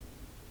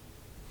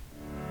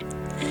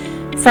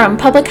From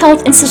Public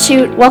Health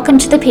Institute, welcome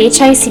to the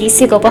PHI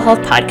CDC Global Health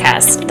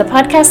Podcast, the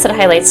podcast that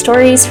highlights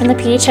stories from the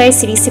PHI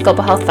CDC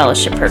Global Health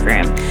Fellowship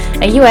Program,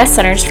 a U.S.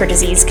 Centers for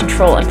Disease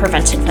Control and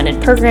Prevention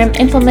funded program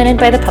implemented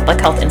by the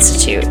Public Health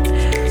Institute.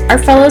 Our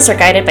fellows are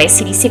guided by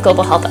CDC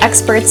Global Health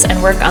experts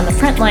and work on the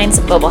front lines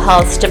of global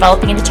health,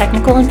 developing the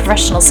technical and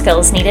professional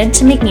skills needed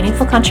to make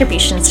meaningful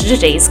contributions to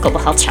today's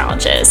global health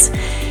challenges.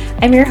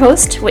 I'm your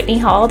host, Whitney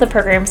Hall, the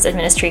program's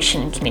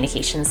Administration and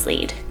Communications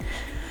Lead.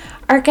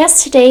 Our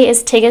guest today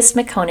is Tigist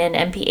Mekonnen,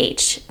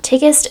 MPH.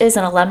 Tigist is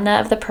an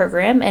alumna of the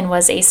program and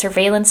was a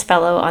surveillance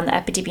fellow on the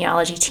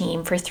epidemiology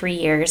team for 3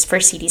 years for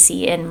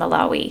CDC in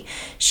Malawi.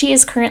 She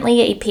is currently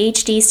a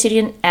PhD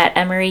student at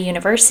Emory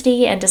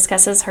University and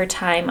discusses her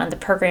time on the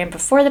program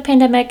before the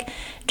pandemic,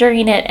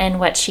 during it, and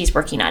what she's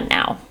working on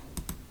now.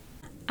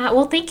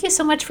 Well, thank you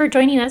so much for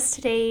joining us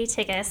today,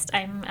 Tigist.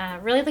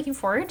 I'm really looking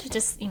forward to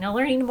just,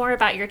 learning more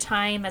about your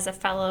time as a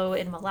fellow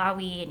in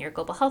Malawi and your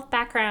global health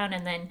background,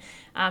 and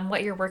then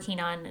what you're working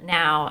on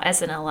now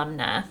as an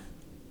alumna.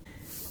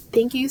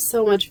 Thank you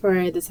so much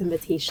for this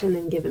invitation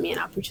and giving me an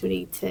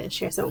opportunity to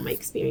share some of my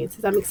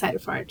experiences. I'm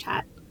excited for our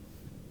chat.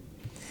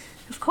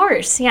 Of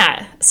course,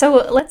 yeah. So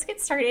let's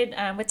get started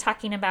with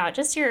talking about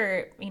just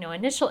your,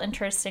 initial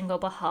interest in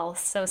global health.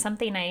 So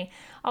something I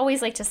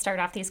always like to start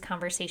off these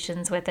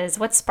conversations with is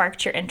what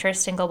sparked your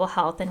interest in global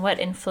health and what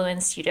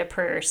influenced you to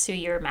pursue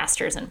your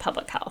master's in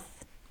public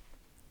health?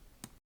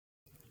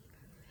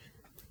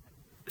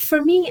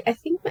 For me, I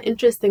think my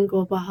interest in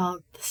global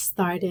health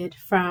started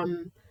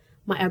from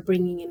my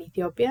upbringing in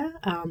Ethiopia.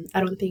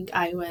 I don't think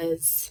I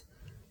was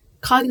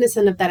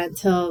cognizant of that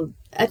until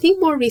I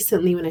think more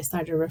recently when I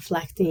started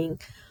reflecting.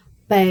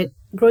 But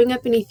growing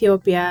up in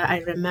Ethiopia, I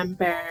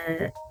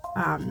remember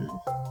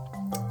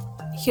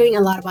hearing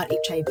a lot about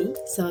HIV.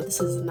 So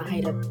this is in the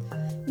height of,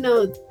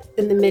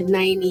 in the mid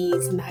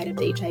 90s, in the height of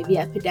the HIV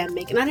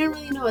epidemic. And I didn't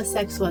really know what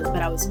sex was,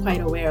 but I was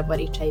quite aware of what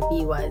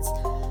HIV was.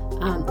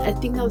 I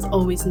think that was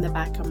always in the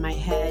back of my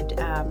head.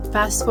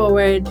 Fast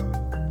forward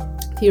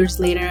a few years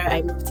later,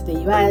 I moved to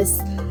the US,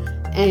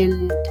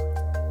 and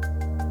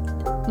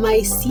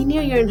my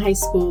senior year in high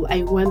school,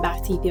 I went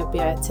back to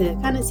Ethiopia to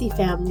kind of see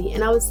family,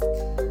 and I was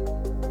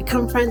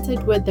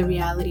confronted with the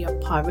reality of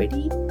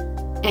poverty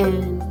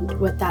and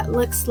what that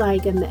looks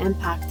like and the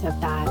impact of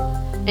that.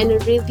 And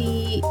it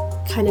really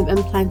kind of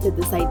implanted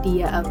this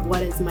idea of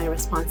what is my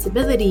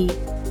responsibility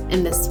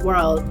in this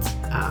world,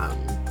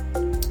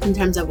 in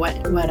terms of what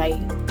am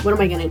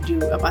I going to do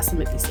about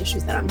some of these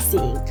issues that I'm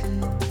seeing.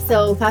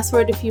 So fast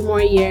forward a few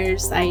more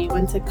years, I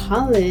went to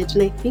college,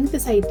 and I think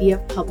this idea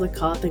of public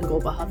health and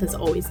global health has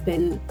always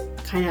been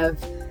kind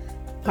of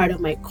part of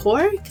my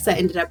core, because I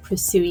ended up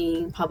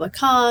pursuing public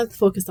health,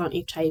 focused on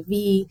HIV,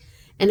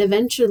 and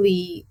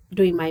eventually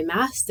doing my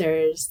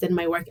master's, then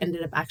my work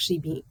ended up actually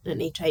being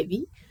in HIV.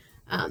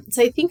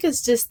 So I think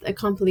it's just a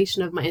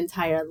compilation of my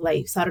entire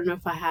life. So I don't know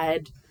if I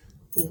had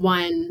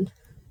one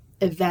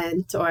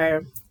event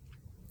or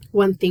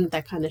one thing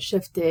that kind of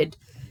shifted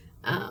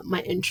my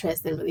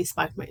interest and really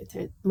sparked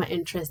my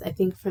interest. I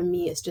think for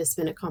me, it's just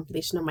been a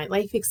compilation of my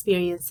life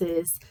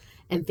experiences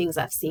and things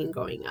I've seen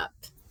growing up.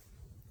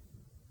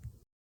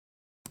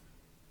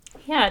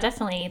 Yeah,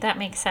 definitely. That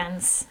makes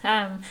sense.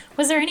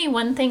 Was there any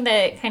one thing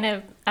that kind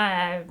of,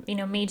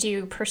 made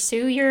you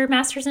pursue your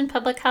master's in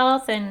public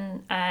health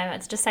and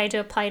decide to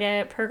apply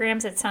to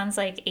programs? It sounds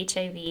like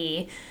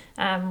HIV,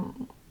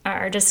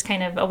 or just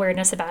kind of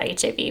awareness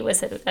about HIV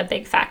was a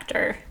big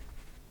factor.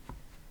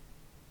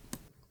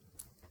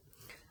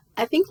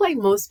 I think like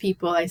most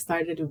people, I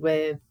started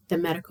with the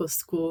medical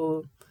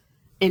school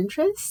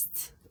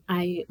interest.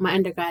 My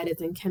undergrad is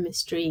in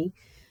chemistry,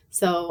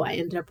 so I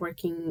ended up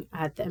working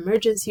at the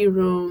emergency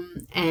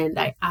room, and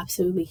I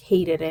absolutely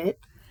hated it.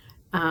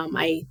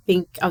 I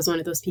think I was one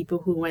of those people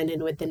who went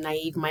in with the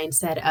naive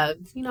mindset of,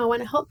 I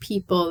want to help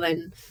people,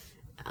 and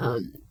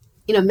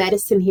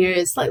medicine here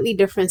is slightly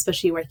different,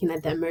 especially working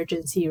at the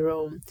emergency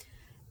room.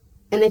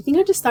 And I think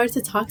I just started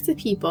to talk to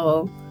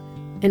people,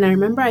 and I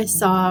remember I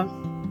saw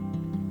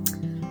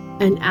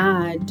an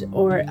ad,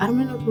 or I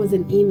don't know if it was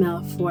an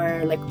email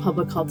for like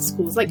public health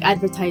schools, like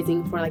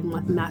advertising for like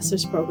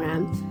master's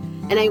program.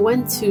 And I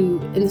went to,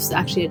 and this was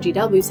actually at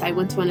GW, so I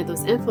went to one of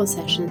those info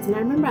sessions, and I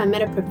remember I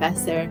met a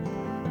professor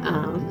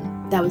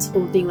that was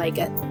holding like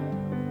a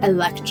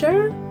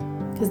lecture,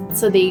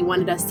 so they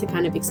wanted us to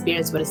kind of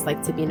experience what it's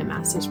like to be in a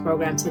master's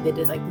program. So they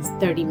did like this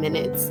 30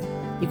 minutes.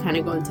 You kind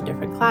of go into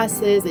different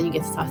classes and you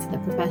get to talk to the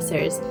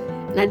professors.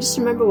 And I just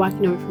remember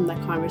walking away from that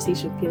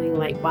conversation feeling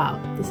like, wow,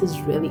 this is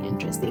really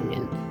interesting.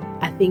 And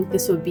I think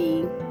this would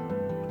be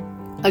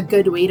a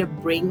good way to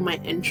bring my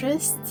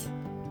interest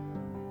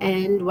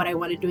and what I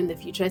want to do in the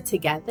future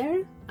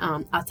together,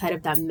 outside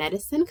of that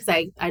medicine. Because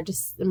I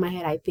just, in my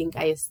head, I think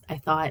I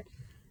thought,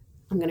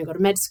 I'm going to go to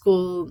med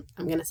school.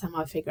 I'm going to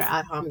somehow figure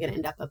out how I'm going to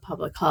end up at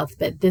public health.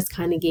 But this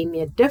kind of gave me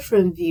a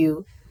different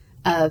view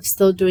of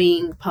still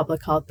doing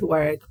public health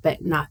work,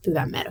 but not through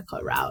that medical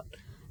route.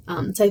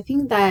 So I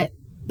think that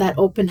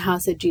open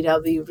house at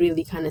GW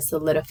really kind of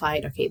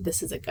solidified, okay,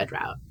 this is a good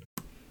route.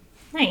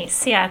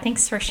 Nice. Yeah,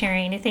 thanks for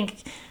sharing. I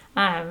think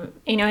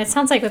It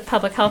sounds like with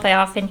public health, I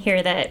often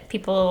hear that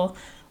people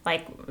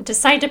like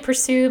decide to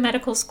pursue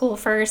medical school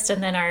first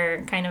and then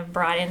are kind of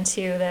brought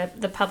into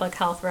the public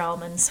health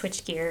realm and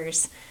switch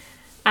gears.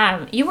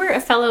 You were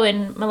a fellow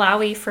in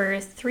Malawi for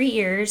 3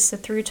 years, so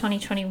through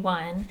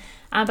 2021.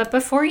 But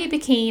before you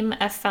became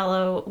a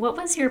fellow, what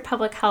was your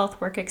public health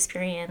work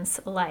experience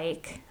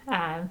like?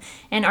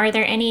 And are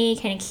there any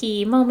kind of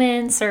key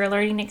moments or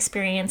learning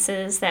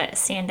experiences that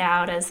stand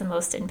out as the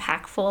most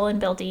impactful in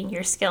building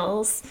your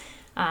skills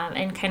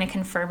and kind of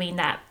confirming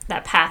that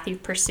path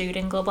you've pursued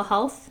in global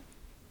health?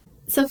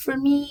 So for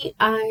me,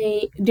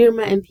 during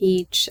my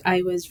MPH,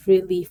 I was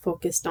really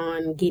focused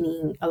on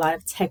gaining a lot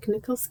of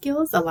technical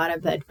skills. A lot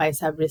of the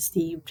advice I've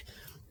received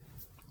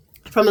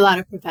from a lot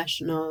of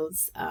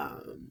professionals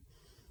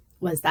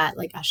was that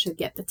like I should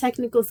get the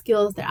technical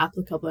skills. They're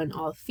applicable in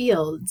all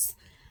fields.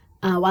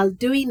 While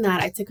doing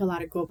that, I took a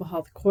lot of global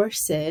health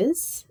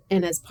courses,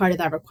 and as part of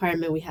that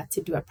requirement, we had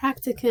to do a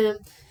practicum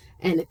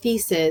and a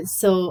thesis.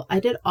 So I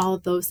did all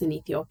of those in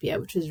Ethiopia,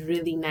 which was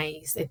really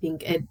nice. I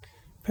think it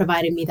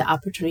provided me the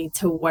opportunity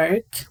to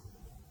work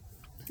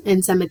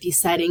in some of these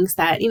settings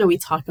that, we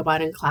talk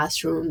about in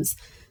classrooms.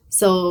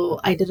 So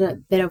I did a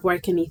bit of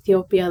work in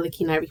Ethiopia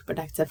looking at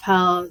reproductive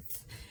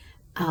health.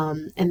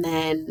 And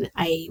then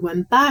I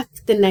went back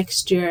the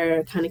next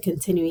year, kind of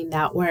continuing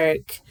that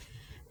work.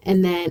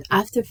 And then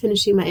after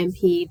finishing my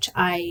MPH,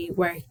 I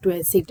worked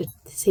with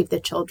Save the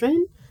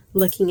Children,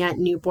 looking at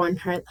newborn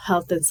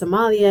health in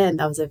Somalia. And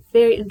that was a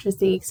very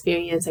interesting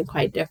experience and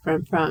quite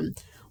different from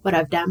what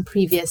I've done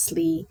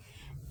previously.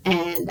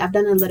 And I've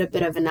done a little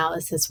bit of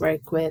analysis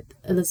work with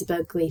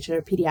Elizabeth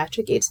Glacier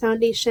Pediatric AIDS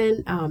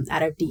Foundation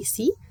out of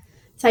DC.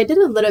 So I did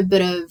a little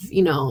bit of,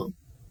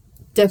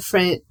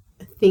 different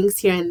things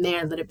here and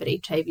there, a little bit of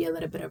HIV, a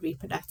little bit of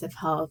reproductive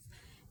health.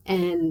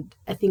 And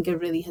I think it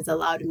really has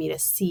allowed me to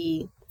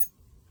see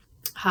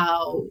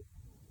how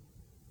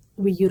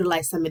we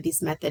utilize some of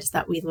these methods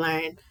that we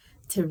learn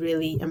to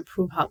really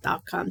improve health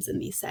outcomes in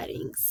these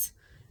settings.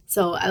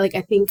 So I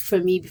think for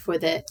me, before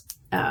the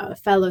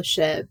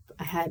fellowship,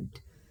 I had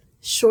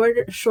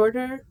shorter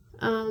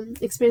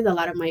experience. A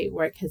lot of my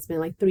work has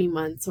been like 3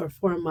 months or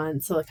 4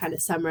 months, so kind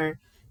of summer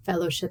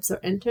fellowships or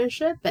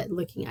internship, but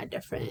looking at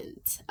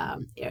different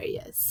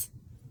areas.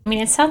 I mean,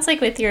 it sounds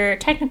like with your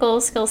technical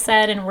skill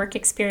set and work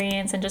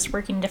experience and just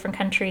working in different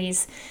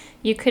countries,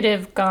 you could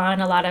have gone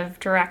a lot of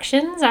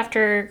directions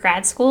after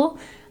grad school.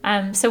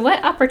 So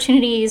what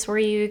opportunities were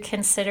you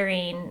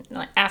considering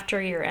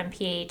after your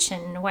MPH,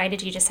 and why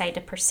did you decide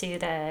to pursue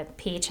the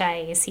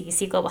PHI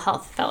CDC Global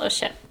Health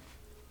Fellowship?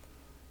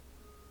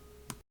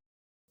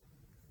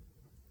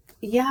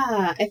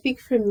 Yeah, I think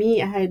for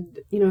me, I had,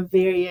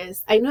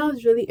 I know I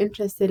was really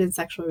interested in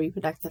sexual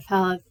reproductive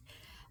health,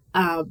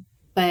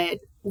 but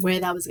where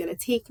that was going to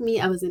take me,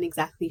 I wasn't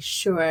exactly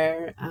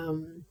sure.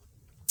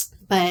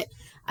 But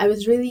I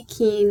was really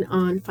keen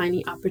on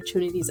finding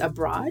opportunities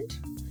abroad.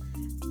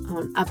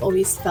 I've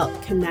always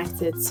felt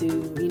connected to,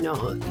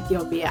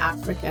 Ethiopia,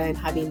 Africa, and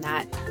having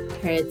that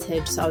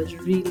heritage. So I was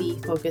really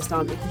focused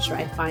on making sure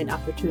I find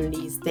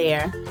opportunities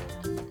there.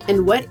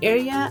 And what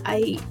area,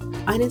 I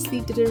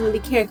honestly didn't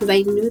really care, because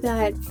I knew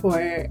that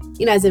for,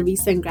 as a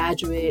recent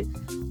graduate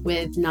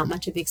with not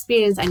much of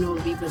experience, I know it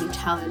would be really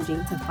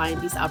challenging to find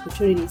these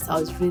opportunities. So I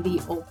was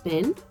really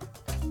open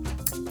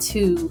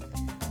to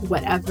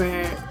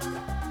whatever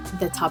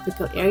the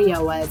topical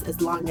area was,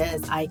 as long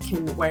as I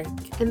can work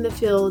in the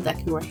field, I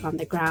can work on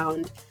the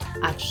ground,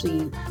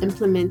 actually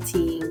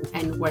implementing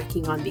and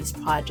working on these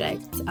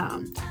projects.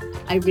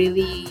 I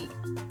really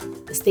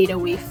stayed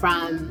away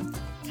from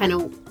kind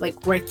of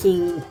like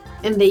working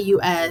in the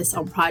US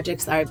on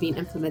projects that are being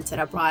implemented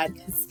abroad,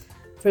 because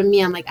for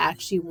me, I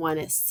actually want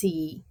to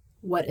see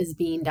what is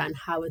being done,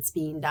 how it's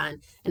being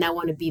done, and I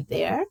want to be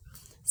there.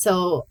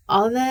 So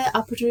all the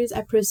opportunities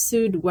I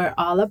pursued were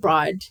all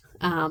abroad,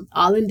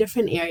 all in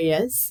different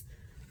areas.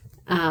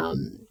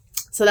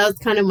 So that was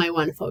kind of my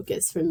one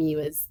focus for me,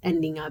 was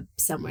ending up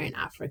somewhere in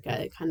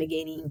Africa, kind of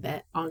gaining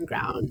that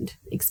on-ground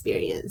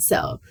experience.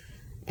 So,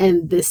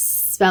 and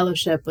this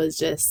fellowship was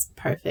just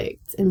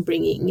perfect in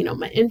bringing,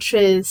 my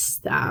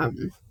interest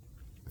and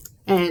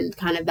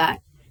kind of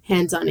that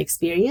hands-on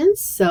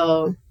experience.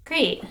 So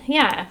Great.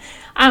 Yeah.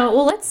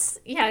 Well, let's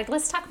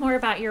talk more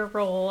about your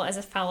role as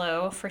a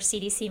fellow for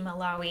CDC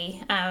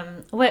Malawi.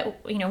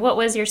 What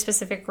was your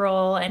specific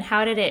role, and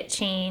how did it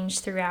change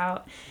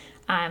throughout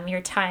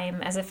your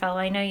time as a fellow?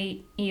 I know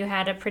you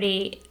had a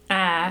pretty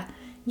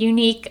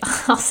unique,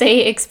 I'll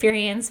say,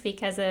 experience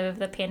because of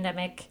the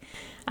pandemic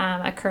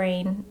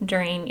occurring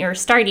during your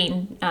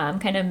starting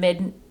kind of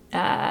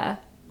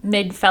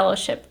mid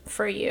fellowship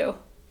for you.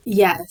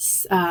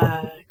 Yes,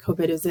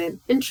 COVID was an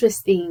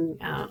interesting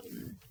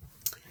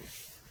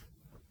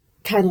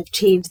kind of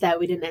change that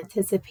we didn't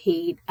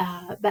anticipate.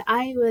 But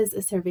I was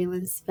a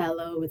surveillance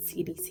fellow with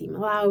CDC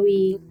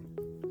Malawi,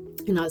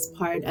 and I was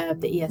part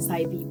of the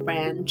ESIV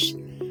branch.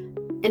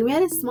 And we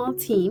had a small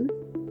team,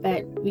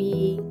 but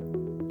we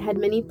had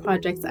many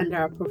projects under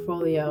our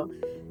portfolio.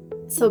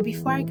 So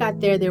before I got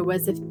there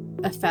was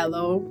a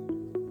fellow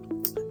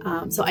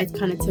So I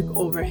kind of took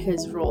over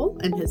his role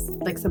and his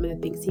some of the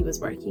things he was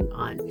working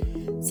on.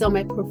 So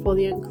my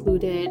portfolio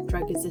included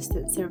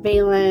drug-resistant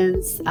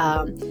surveillance,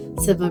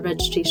 civil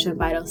registration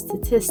vital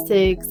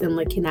statistics, and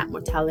looking at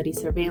mortality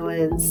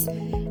surveillance.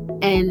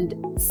 And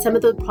some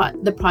of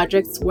the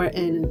projects were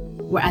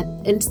at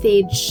end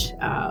stage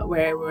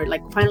where we're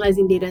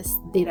finalizing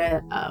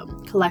data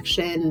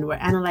collection, we're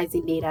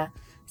analyzing data.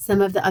 Some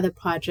of the other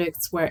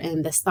projects were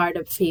in the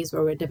startup phase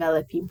where we're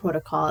developing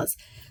protocols.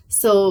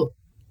 So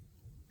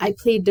I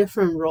played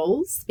different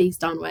roles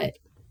based on what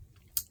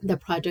the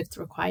project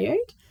required.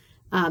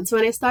 So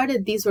when I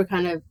started, these were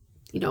kind of,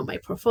 my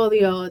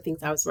portfolio,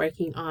 things I was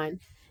working on.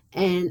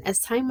 And as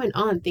time went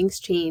on, things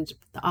changed.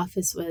 The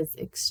office was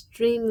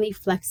extremely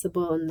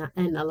flexible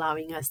in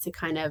allowing us to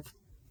kind of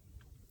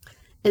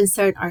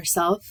insert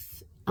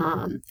ourselves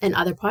in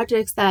other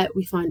projects that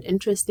we found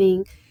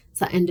interesting.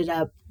 So I ended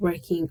up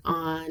working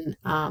on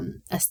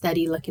a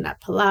study looking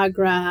at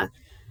pellagra,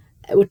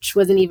 which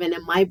wasn't even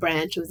in my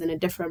branch, it was in a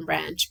different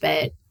branch,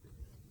 but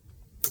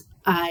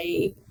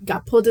I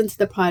got pulled into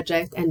the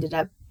project, ended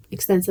up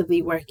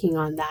extensively working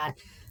on that.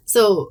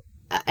 So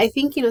I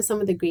think, some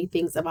of the great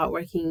things about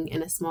working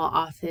in a small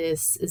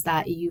office is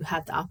that you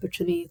have the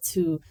opportunity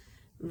to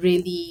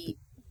really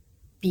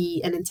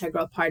be an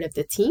integral part of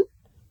the team.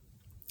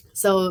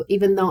 So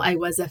even though I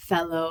was a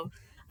fellow,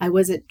 I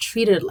wasn't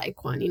treated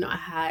like one. I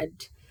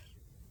had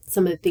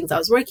some of the things I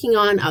was working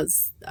on. I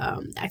was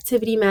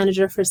activity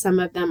manager for some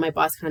of them. My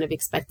boss kind of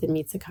expected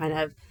me to kind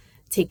of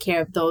take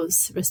care of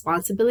those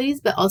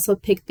responsibilities, but also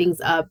pick things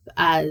up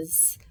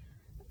as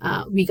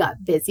we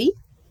got busy.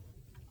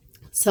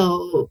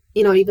 So,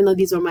 even though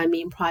these were my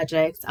main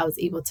projects, I was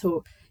able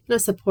to,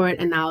 support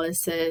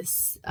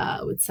analysis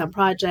with some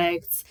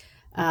projects.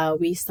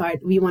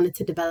 We wanted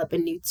to develop a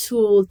new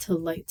tool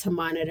to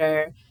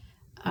monitor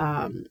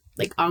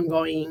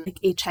ongoing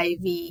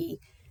HIV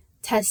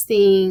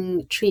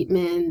testing,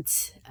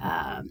 treatment,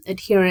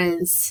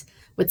 adherence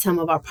with some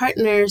of our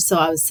partners. So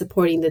I was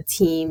supporting the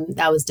team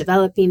that was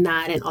developing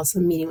that and also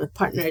meeting with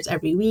partners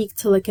every week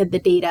to look at the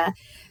data.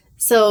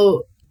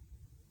 So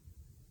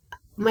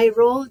my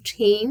role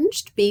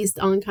changed based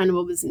on kind of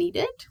what was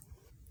needed.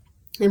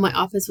 And my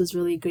office was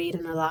really great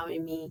in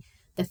allowing me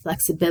the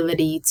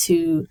flexibility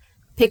to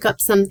pick up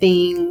some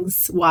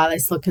things while I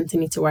still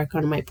continue to work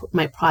on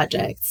my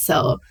project.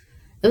 So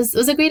it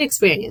was a great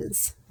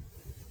experience.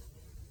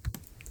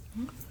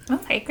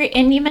 Okay, great.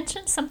 And you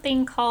mentioned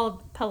something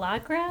called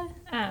pellagra.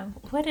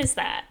 What is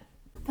that?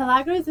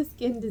 Pellagra is a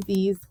skin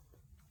disease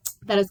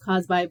that is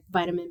caused by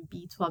vitamin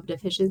B12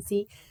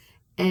 deficiency.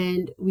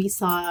 And we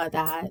saw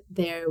that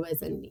there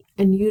was an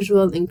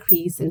unusual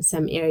increase in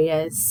some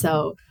areas.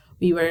 So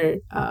we were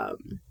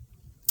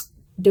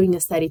doing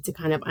a study to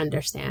kind of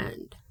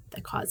understand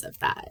the cause of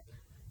that.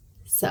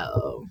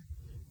 So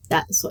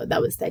that's what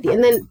that was studied.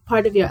 And then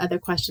part of your other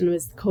question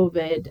was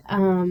COVID.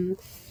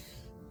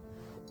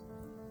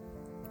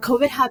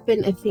 COVID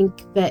happened, I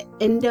think, the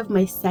end of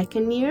my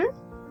second year.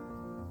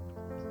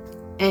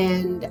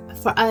 And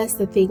for us,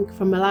 I think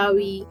for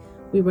Malawi,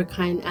 we were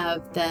kind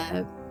of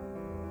the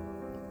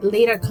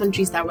later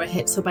countries that were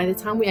hit. So by the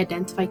time we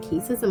identified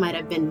cases, it might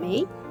have been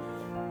May.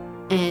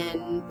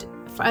 And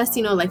for us,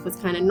 life was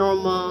kind of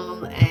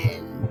normal.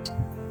 And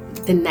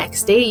the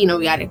next day,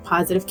 we had a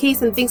positive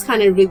case and things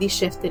kind of really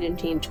shifted and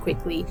changed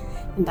quickly.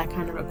 And that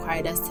kind of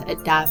required us to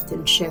adapt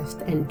and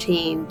shift and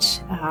change.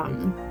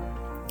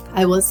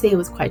 I will say it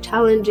was quite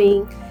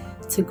challenging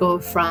to go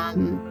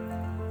from,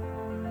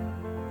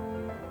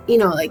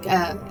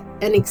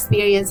 an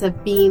experience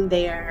of being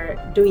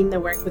there, doing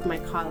the work with my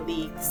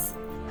colleagues,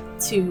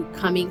 to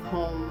coming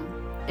home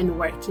and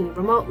working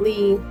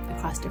remotely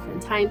across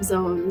different time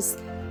zones,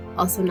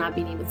 also not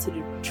being able to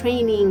do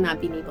training, not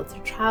being able to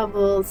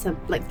travel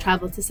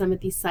to some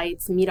of these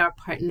sites, meet our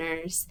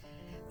partners.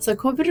 So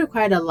COVID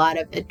required a lot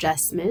of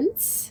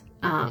adjustments,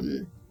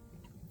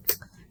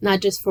 not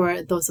just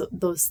for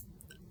those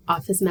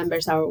office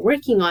members that were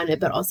working on it,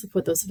 but also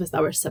for those of us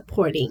that were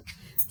supporting.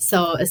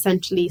 So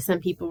essentially, some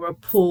people were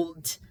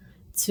pulled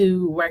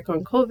to work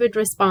on COVID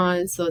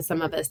response. So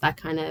some of us that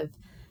kind of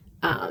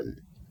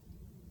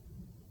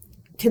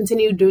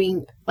continue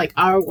doing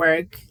our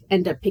work,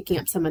 end up picking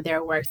up some of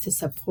their work to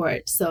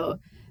support. So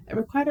it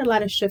required a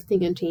lot of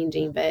shifting and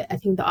changing, but I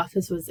think the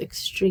office was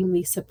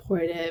extremely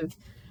supportive.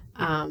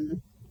 I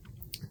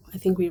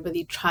think we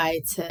really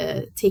tried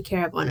to take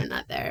care of one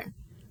another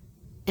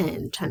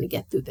and trying to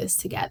get through this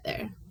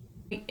together.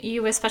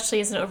 You, especially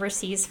as an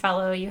overseas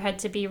fellow, you had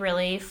to be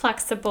really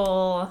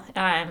flexible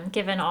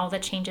given all the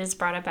changes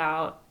brought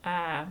about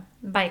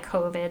by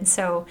COVID.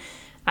 So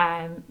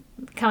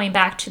coming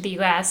back to the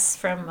U.S.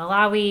 from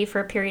Malawi for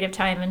a period of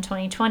time in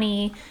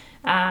 2020,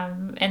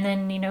 and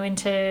then,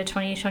 into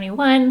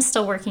 2021,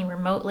 still working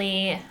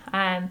remotely.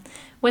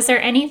 Was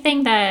there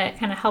anything that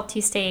kind of helped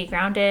you stay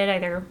grounded,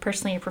 either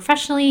personally or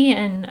professionally,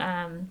 and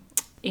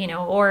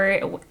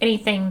or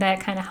anything that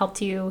kind of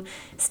helped you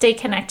stay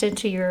connected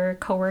to your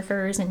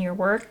coworkers and your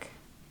work?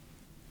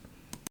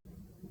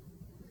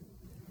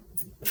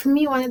 For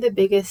me, one of the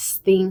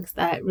biggest things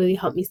that really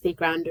helped me stay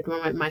grounded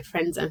were my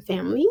friends and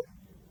family.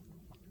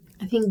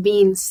 I think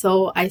being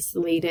so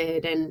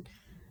isolated and,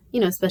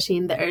 especially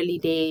in the early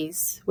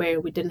days where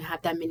we didn't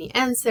have that many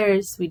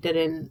answers, we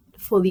didn't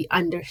fully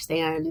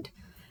understand.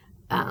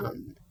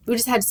 We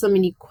just had so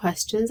many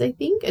questions, I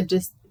think. It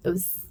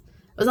was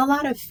a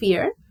lot of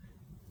fear.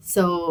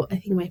 So I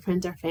think my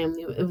friends or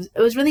family, it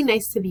was really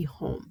nice to be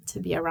home, to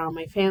be around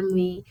my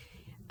family,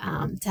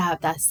 to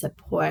have that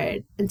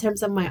support. In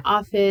terms of my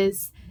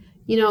office,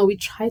 we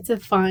try to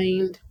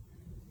find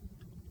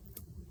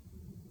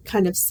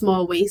kind of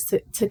small ways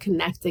to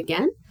connect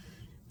again.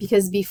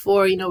 Because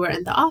before, we're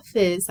in the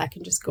office, I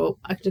can just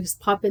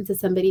pop into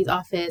somebody's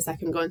office. I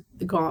can go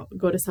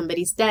to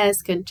somebody's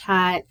desk and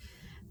chat.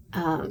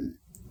 And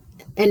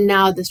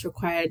now this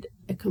required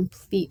a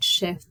complete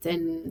shift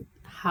in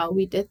how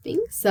we did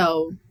things.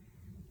 So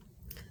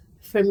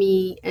for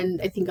me,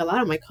 and I think a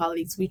lot of my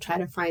colleagues, we try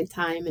to find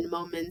time and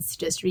moments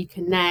to just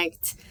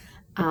reconnect.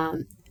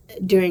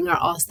 During our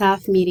all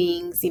staff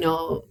meetings,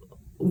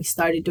 we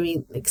started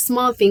doing like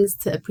small things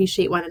to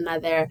appreciate one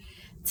another,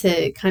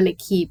 to kind of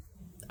keep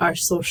our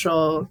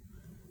social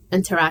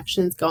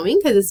interactions going,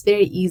 because it's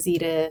very easy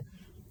to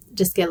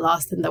just get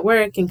lost in the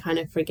work and kind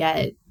of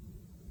forget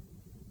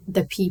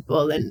the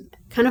people and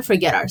kind of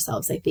forget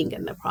ourselves, I think,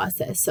 in the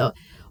process. So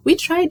we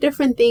tried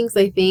different things,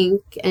 I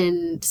think,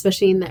 and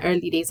especially in the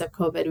early days of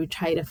COVID, we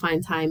tried to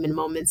find time and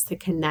moments to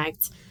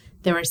connect.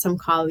 There were some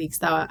colleagues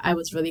that I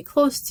was really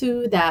close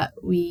to that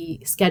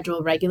we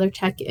scheduled regular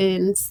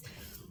check-ins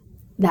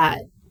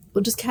that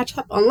we'll just catch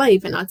up on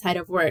life and outside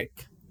of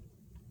work,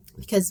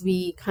 because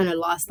we kind of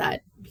lost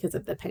that because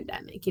of the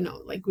pandemic,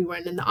 like we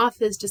weren't in the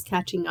office, just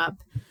catching up.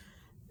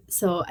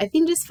 So I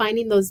think just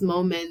finding those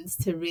moments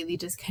to really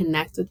just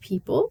connect with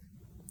people,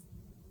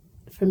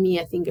 for me,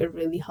 I think it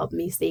really helped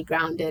me stay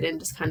grounded and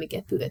just kind of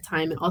get through the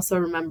time, and also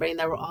remembering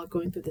that we're all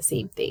going through the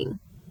same thing.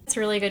 It's a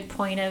really good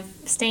point of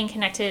staying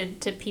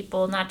connected to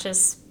people, not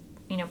just,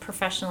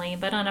 professionally,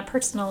 but on a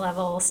personal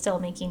level, still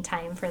making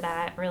time for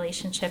that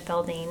relationship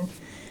building.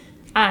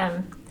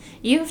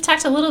 You've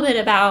talked a little bit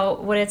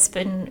about what it's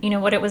been,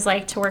 what it was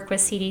like to work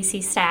with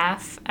CDC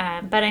staff,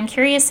 but I'm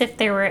curious if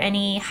there were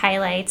any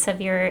highlights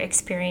of your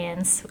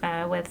experience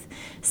with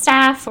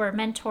staff or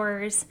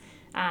mentors.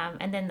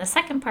 And then the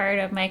second part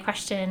of my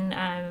question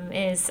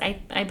is,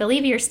 I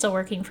believe you're still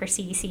working for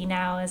CDC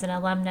now as an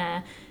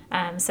alumna,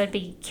 so I'd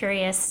be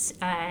curious,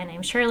 and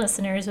I'm sure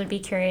listeners would be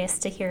curious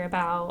to hear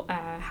about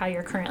how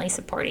you're currently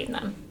supporting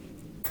them.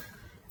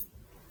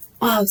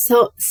 Wow,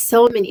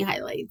 so many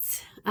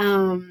highlights. I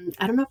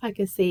don't know if I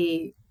could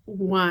say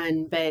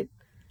one, but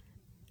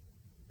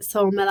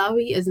so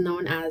Malawi is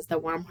known as the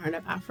warm heart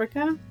of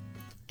Africa.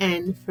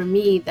 And for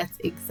me, that's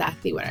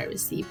exactly what I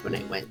received when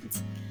I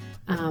went.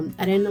 I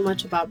didn't know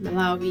much about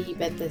Malawi,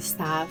 but the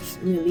staff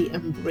really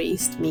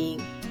embraced me.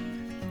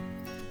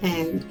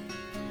 And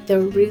they're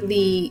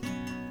really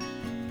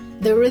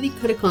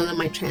critical in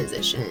my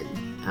transition,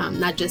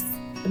 not just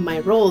in my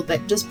role,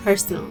 but just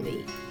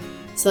personally.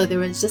 So there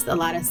was just a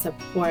lot of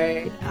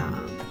support.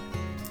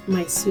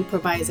 My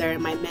supervisor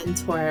and my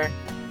mentor,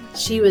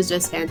 she was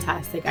just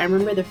fantastic. I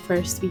remember the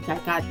first week I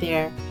got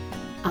there,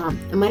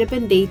 it might have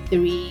been day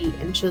 3,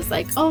 and she was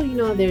like, oh,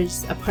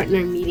 there's a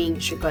partner meeting,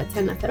 you should go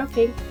attend. I said,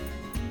 okay.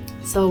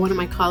 So one of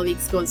my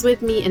colleagues goes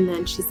with me, and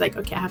then she's like,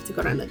 okay, I have to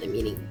go to another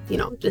meeting,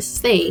 just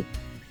stay.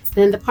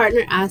 Then the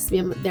partner asked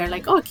me, they're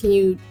like, oh, can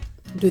you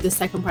do the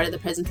second part of the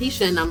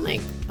presentation? I'm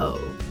like,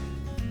 oh,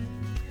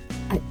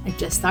 I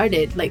just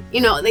started.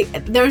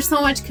 There was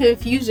so much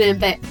confusion,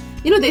 but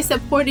they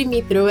supported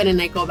me through it. And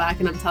I go back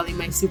and I'm telling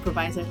my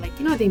supervisor,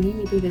 they made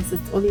me do this.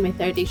 It's only my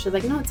 3rd day. She's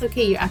like, no, it's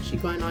okay. You're actually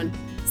going on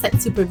site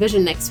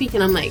supervision next week.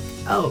 And I'm like,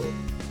 oh,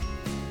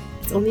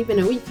 it's only been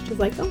a week. She's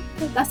like, oh,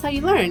 that's how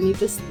you learn. You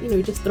just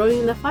throw it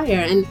in the fire.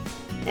 And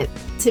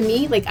to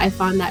me, I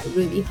found that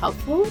really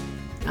helpful.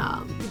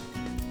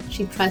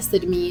 She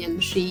trusted me,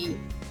 and she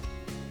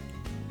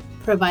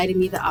provided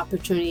me the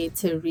opportunity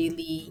to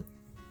really,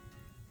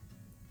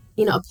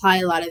 apply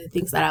a lot of the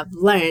things that I've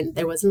learned.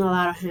 There wasn't a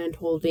lot of hand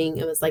holding.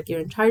 It was like, you're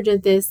in charge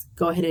of this,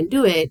 go ahead and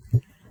do it.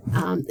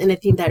 And I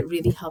think that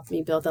really helped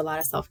me build a lot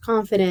of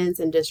self-confidence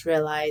and just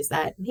realize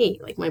that, hey,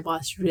 my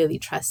boss really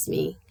trusts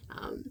me.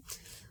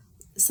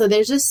 So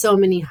there's just so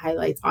many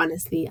highlights.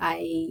 Honestly,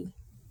 I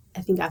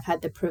think I've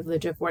had the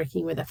privilege of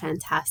working with a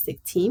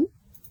fantastic team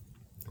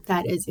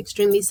that is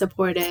extremely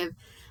supportive,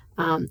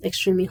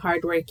 extremely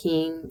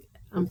hardworking.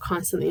 I'm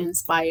constantly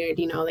inspired.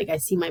 I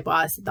see my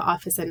boss at the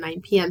office at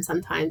 9 p.m.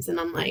 sometimes, and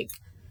I'm like,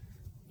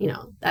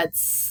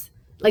 that's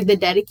the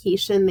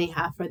dedication they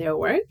have for their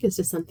work is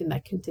just something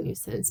that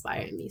continues to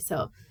inspire me.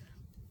 So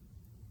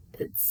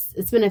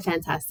it's been a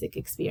fantastic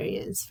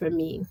experience for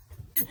me.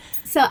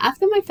 So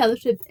after my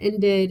fellowship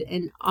ended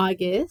in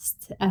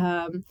August,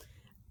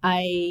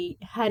 I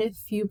had a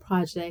few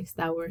projects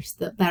that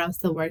I was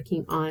still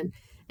working on,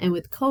 and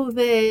with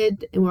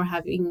COVID,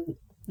 and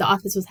the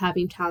office was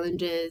having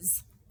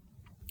challenges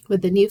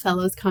with the new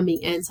fellows coming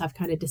in. So I've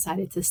kind of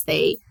decided to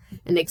stay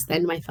and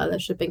extend my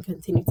fellowship and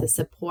continue to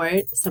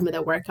support some of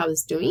the work I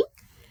was doing.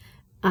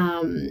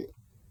 Um,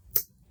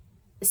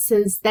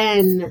 since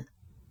then,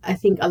 I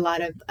think a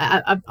lot of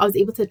I was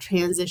able to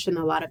transition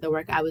a lot of the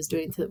work I was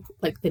doing to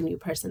like the new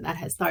person that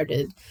has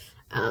started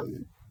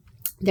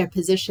their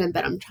position.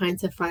 But I'm trying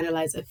to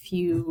finalize a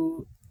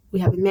few. We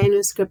have a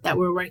manuscript that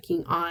we're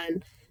working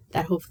on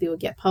that hopefully will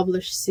get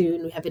published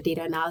soon. We have a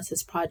data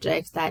analysis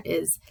project that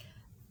is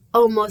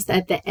almost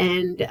at the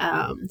end.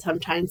 So I'm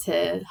trying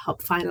to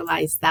help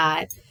finalize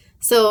that.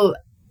 So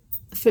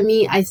for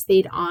me, I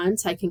stayed on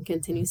so I can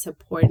continue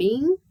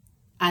supporting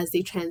as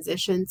they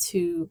transition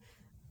to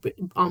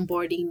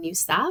onboarding new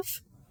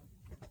staff.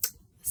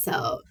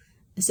 So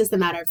it's just a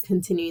matter of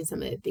continuing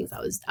some of the things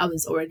I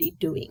was already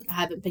doing. I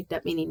haven't picked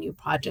up any new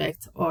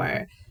projects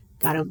or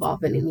got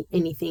involved in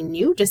anything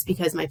new just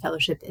because my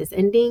fellowship is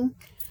ending.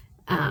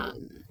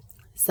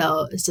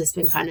 So it's just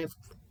been kind of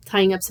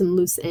tying up some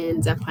loose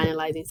ends and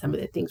finalizing some of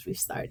the things we've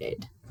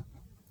started.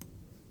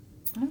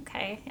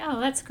 Okay. Oh,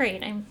 that's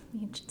great.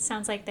 It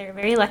sounds like they're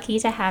very lucky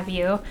to have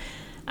you.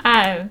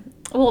 Um,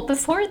 well,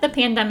 before the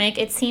pandemic,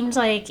 it seemed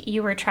like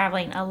you were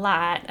traveling a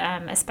lot,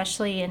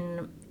 especially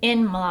in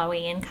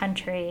Malawi in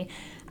country.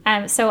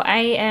 So I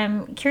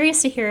am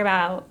curious to hear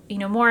about,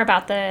 more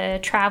about the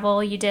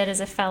travel you did as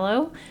a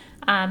fellow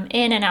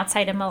in and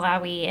outside of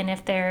Malawi, and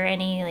if there are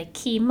any like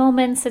key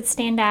moments that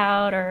stand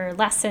out or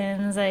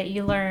lessons that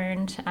you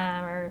learned,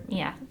 or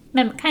yeah,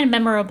 kind of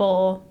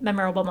memorable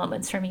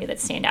moments from you that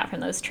stand out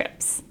from those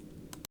trips.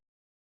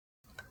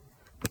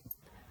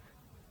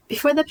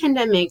 Before the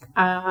pandemic,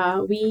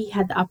 we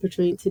had the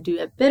opportunity to do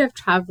a bit of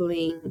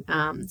traveling,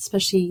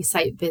 especially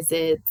site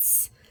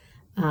visits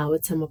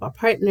with some of our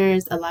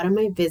partners. A lot of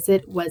my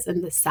visit was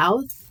in the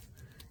south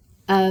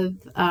of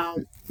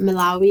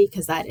Malawi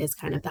because that is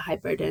kind of the high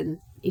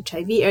burden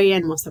HIV area,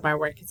 and most of our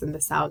work is in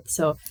the south.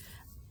 So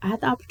I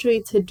had the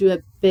opportunity to do a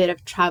bit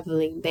of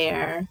traveling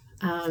there.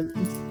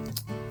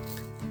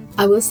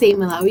 I will say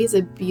Malawi is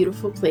a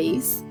beautiful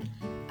place.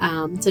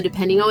 So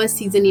depending on what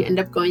season you end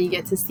up going, you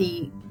get to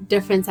see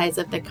different sides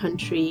of the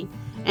country.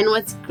 And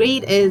what's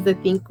great is I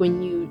think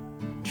when you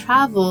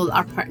travel,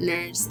 our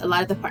partners, a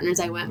lot of the partners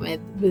I went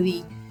with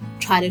really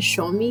try to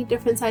show me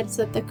different sides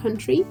of the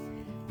country.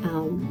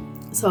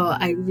 So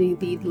I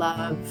really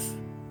love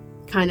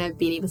kind of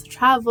being able to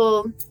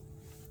travel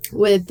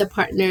with the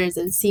partners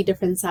and see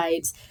different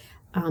sides.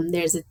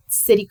 There's a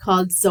city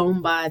called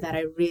Zomba that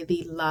I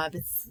really love.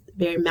 It's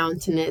very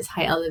mountainous,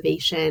 high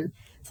elevation.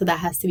 So that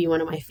has to be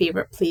one of my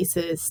favorite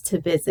places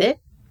to visit.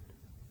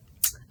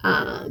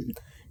 And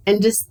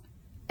just,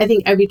 I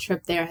think every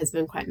trip there has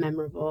been quite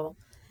memorable.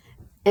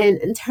 And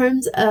in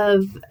terms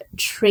of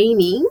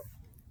training,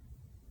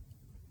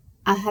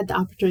 I had the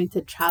opportunity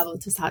to travel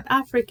to South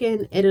Africa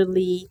and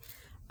Italy,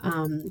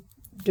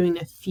 doing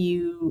a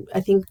few, I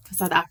think for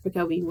South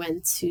Africa, we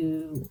went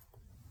to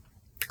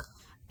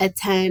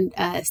attend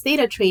a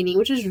STATA training,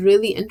 which was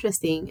really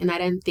interesting. And I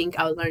didn't think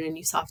I would learn a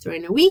new software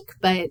in a week,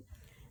 but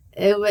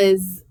it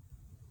was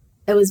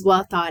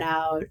well thought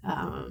out,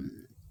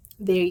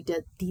 very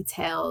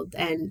detailed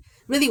and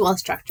really well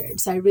structured.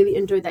 So I really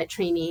enjoyed that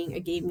training.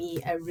 It gave me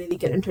a really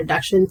good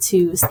introduction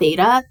to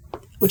STATA,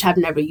 which I've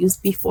never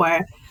used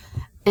before.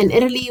 And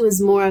Italy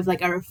was more of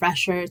like a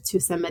refresher to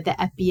some of the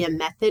FBM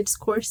methods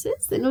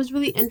courses. And it was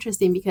really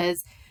interesting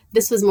because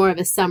this was more of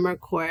a summer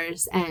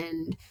course,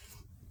 and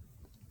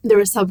there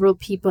were several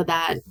people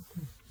that,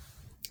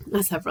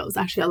 not several, it was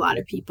actually a lot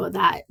of people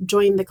that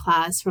joined the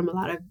class from a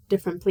lot of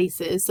different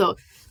places. So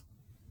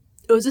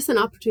it was just an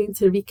opportunity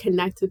to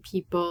reconnect with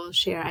people,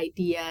 share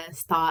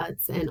ideas,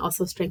 thoughts, and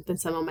also strengthen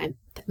some of my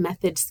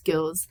method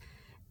skills,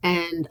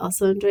 and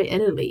also enjoy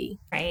Italy.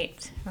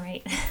 Right.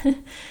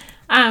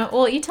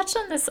 Well, you touched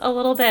on this a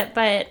little bit,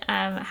 but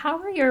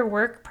how were your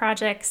work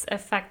projects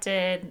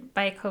affected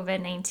by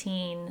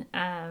COVID-19?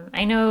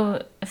 I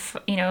know,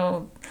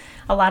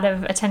 a lot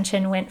of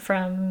attention went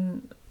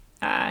from,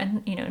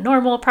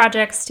 normal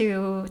projects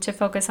to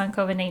focus on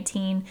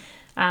COVID-19.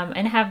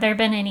 And have there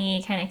been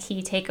any kind of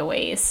key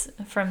takeaways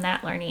from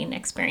that learning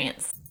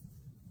experience?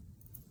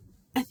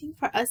 I think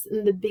for us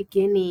in the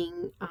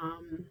beginning,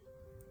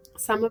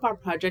 some of our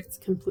projects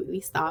completely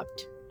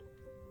stopped,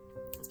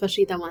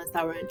 especially the ones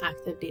that were in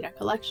active data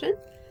collection.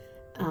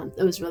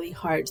 It was really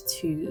hard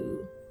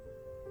to,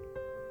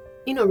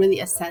 really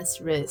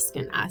assess risk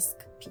and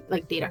ask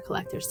like data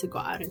collectors to go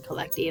out and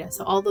collect data.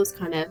 So all those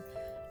kind of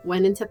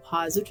went into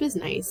pause, which was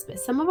nice. But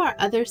some of our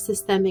other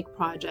systemic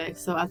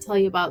projects, so I'll tell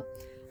you about,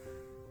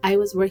 I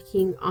was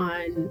working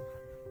on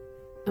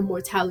a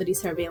mortality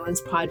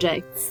surveillance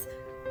project,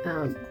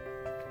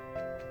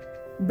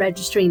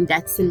 registering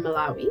deaths in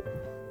Malawi.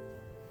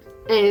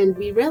 And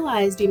we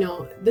realized,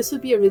 this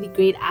would be a really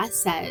great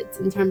asset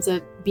in terms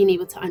of being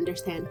able to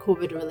understand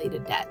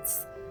COVID-related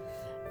deaths.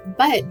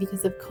 But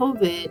because of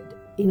COVID,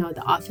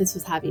 the office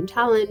was having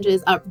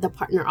challenges. The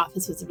partner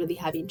office was really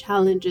having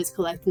challenges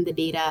collecting the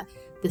data.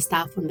 The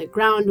staff on the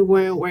ground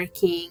weren't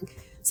working.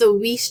 So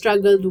we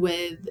struggled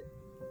with,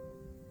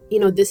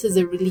 this is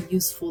a really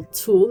useful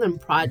tool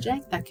and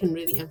project that can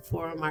really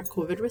inform our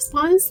COVID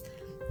response.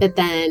 But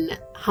then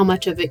how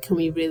much of it can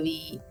we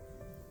really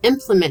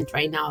implement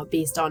right now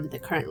based on the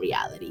current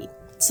reality.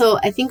 So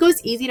I think it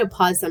was easy to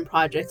pause some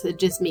projects. It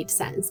just made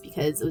sense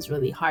because it was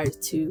really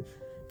hard to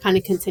kind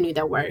of continue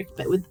that work.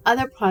 But with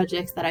other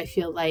projects that I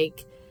feel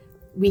like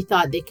we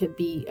thought they could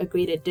be a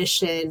great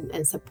addition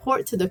and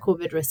support to the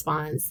COVID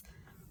response,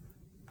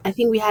 I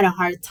think we had a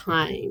hard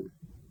time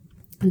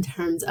in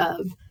terms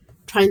of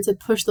trying to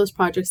push those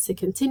projects to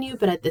continue,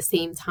 but at the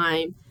same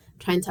time,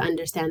 trying to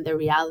understand the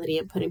reality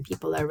and putting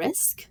people at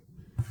risk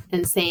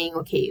and saying,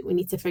 okay, we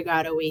need to figure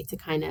out a way to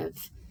kind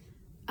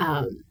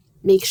of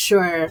make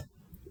sure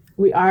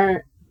we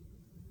are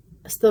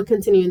still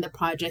continuing the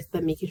project,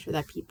 but making sure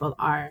that people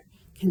are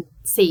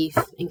safe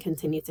and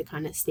continue to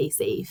kind of stay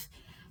safe.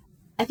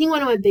 I think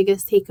one of my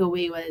biggest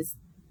takeaway was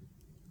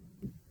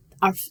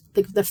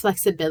the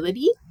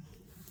flexibility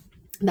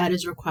that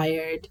is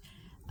required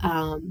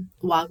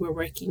while we're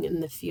working in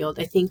the field.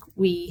 I think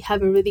we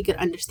have a really good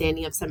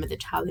understanding of some of the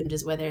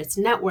challenges, whether it's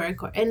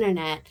network or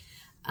internet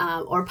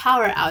or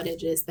power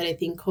outages, but I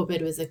think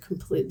COVID was a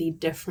completely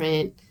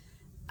different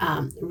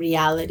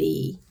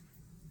reality.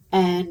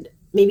 And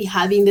maybe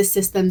having the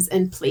systems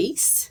in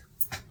place,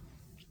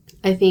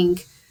 I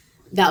think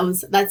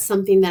that's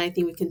something that I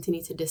think we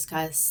continue to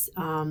discuss.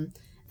 In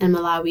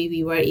Malawi,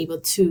 we were able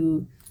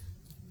to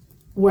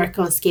work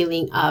on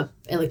scaling up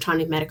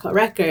electronic medical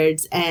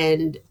records,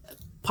 and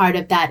part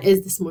of that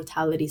is this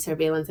mortality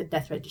surveillance and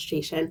death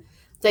registration.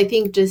 So I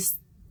think just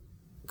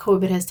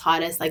COVID has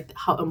taught us like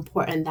how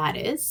important that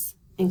is,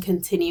 and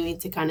continuing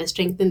to kind of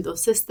strengthen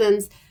those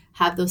systems,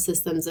 have those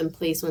systems in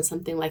place when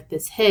something like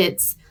this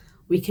hits,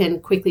 we can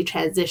quickly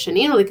transition,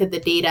 look at the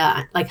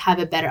data, like have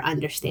a better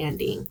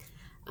understanding.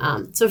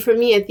 So for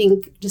me, I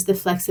think just the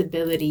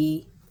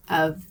flexibility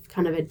of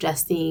kind of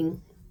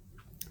adjusting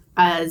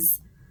as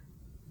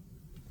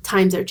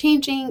times are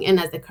changing and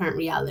as the current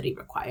reality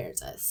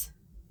requires us.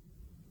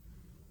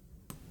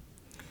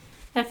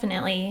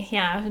 Definitely.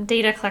 Yeah.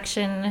 Data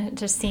collection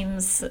just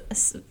seems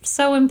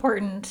so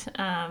important,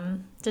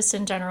 just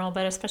in general,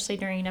 but especially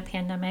during a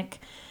pandemic,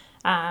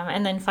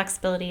 and then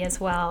flexibility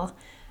as well.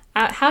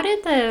 How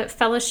did the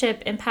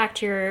fellowship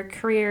impact your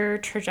career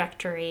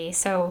trajectory?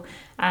 So,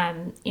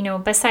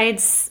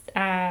 besides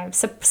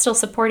still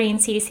supporting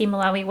CDC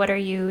Malawi, what are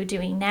you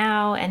doing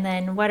now? And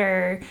then what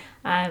are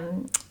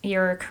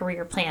your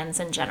career plans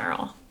in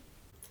general?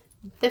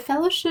 The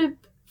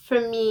fellowship for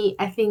me,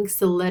 I think,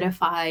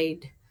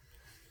 solidified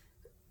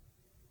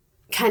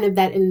kind of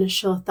that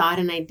initial thought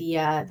and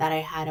idea that I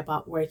had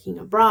about working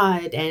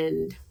abroad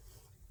and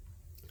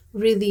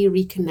really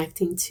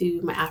reconnecting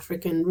to my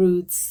African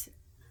roots.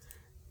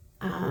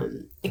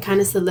 It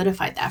kind of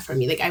solidified that for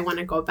me. Like, I want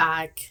to go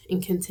back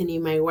and continue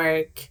my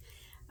work.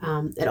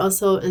 It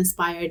also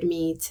inspired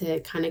me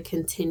to kind of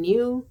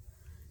continue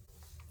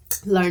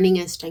learning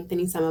and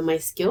strengthening some of my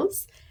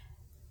skills.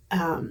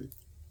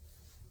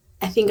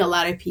 I think a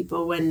lot of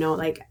people would know,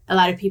 like a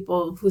lot of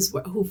people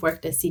who've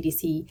worked at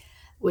CDC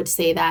would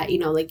say that,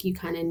 like you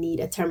kind of need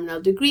a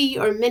terminal degree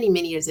or many,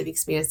 many years of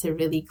experience to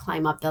really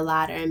climb up the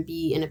ladder and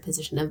be in a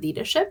position of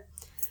leadership.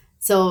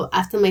 So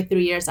after my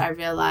 3 years, I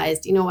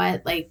realized,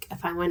 like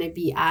if I want to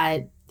be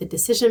at the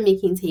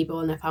decision-making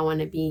table and if I want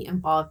to be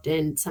involved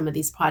in some of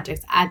these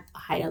projects at a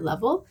higher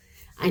level,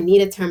 I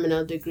need a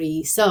terminal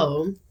degree.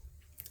 So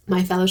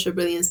my fellowship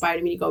really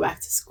inspired me to go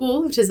back to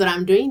school, which is what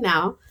I'm doing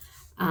now.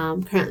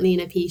 Currently in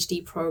a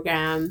PhD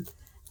program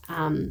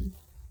at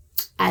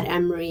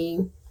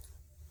Emory,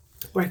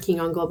 working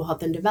on global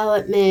health and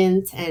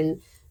development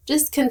and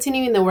just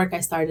continuing the work I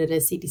started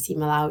at CDC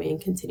Malawi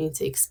and continuing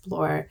to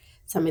explore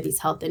some of these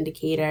health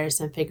indicators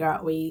and figure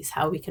out ways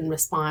how we can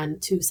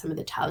respond to some of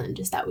the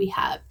challenges that we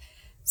have.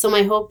 So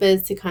my hope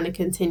is to kind of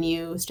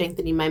continue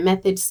strengthening my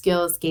method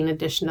skills, gain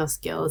additional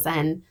skills,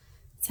 and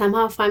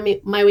somehow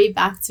find my way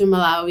back to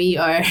Malawi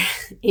or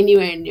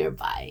anywhere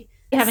nearby.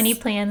 Do you have any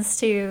plans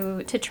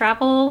to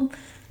travel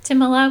to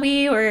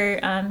Malawi or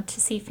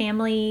to see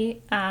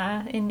family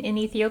in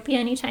Ethiopia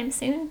anytime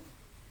soon?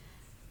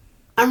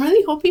 I'm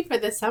really hoping for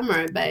the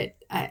summer, but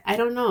I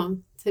don't know.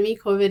 To me,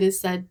 COVID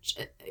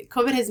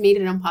has made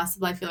it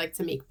impossible, I feel like,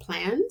 to make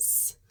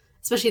plans,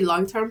 especially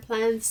long-term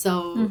plans.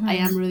 So I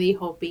am really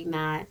hoping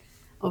that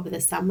over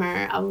the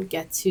summer, I will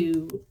get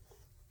to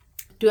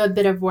do a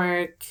bit of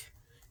work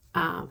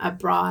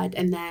abroad.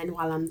 And then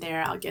while I'm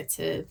there, I'll get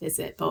to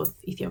visit both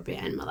Ethiopia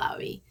and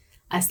Malawi.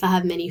 I still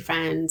have many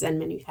friends and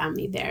many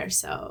family there.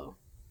 So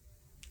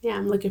yeah,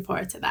 I'm looking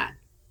forward to that.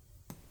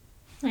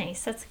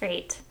 Nice. That's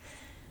great.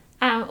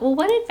 Well,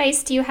 what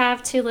advice do you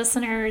have to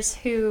listeners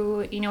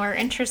who, are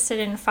interested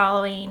in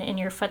following in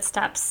your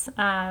footsteps?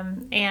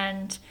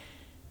 And,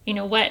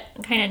 what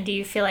kind of do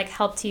you feel like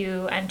helped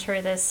you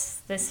enter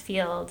this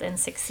field and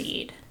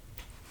succeed?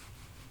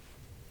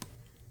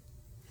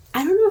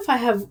 I don't know if I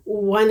have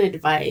one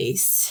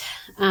advice.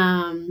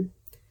 For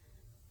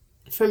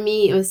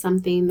me, it was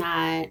something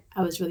that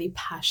I was really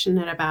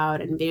passionate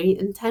about and very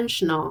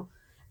intentional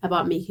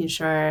about making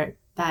sure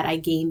that I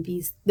gained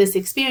this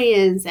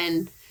experience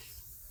and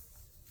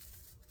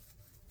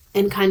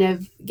kind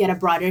of get a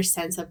broader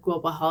sense of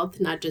global health,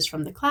 not just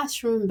from the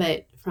classroom,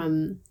 but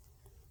from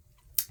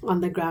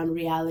on the ground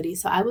reality.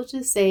 So I will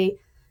just say,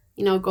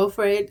 go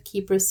for it,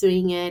 keep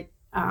pursuing it.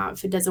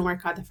 If it doesn't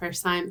work out the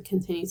first time,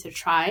 continue to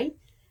try.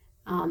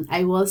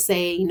 I will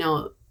say,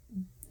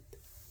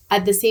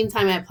 at the same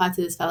time I applied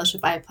to this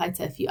fellowship, I applied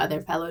to a few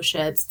other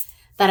fellowships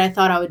that I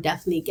thought I would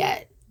definitely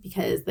get,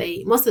 because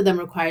most of them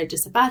required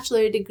just a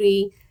bachelor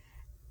degree.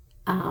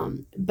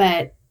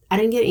 But I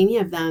didn't get any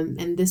of them.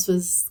 And this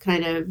was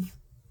kind of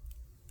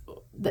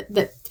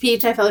the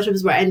PHI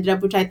fellowships where I ended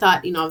up, which I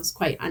thought, I was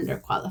quite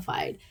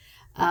underqualified.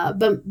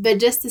 But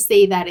just to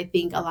say that I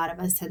think a lot of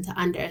us tend to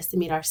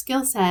underestimate our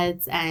skill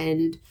sets,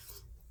 and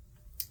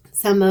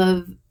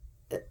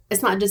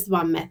it's not just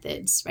about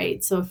methods,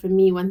 right? So for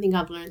me, one thing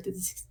I've learned through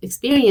this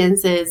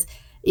experience is,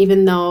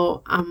 even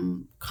though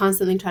I'm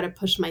constantly trying to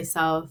push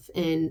myself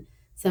in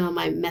some of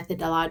my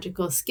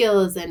methodological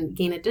skills and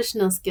gain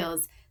additional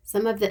skills,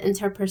 some of the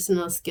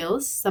interpersonal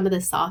skills, some of the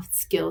soft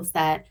skills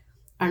that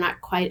are not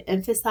quite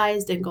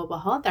emphasized in global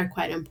health are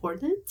quite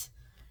important.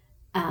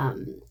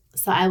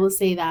 So I will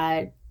say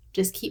that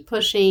just keep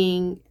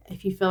pushing.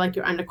 If you feel like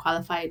you're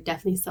underqualified,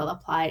 definitely still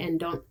apply, and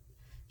don't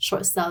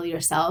short sell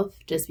yourself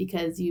just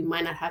because you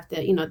might not have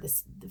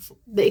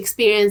the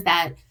experience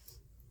that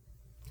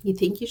you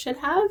think you should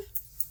have.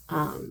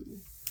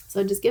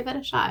 So just give it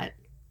a shot.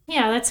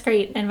 Yeah, that's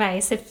great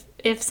advice.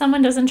 If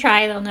someone doesn't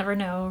try, they'll never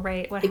know,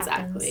 right, what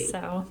happens.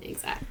 So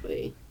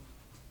Exactly.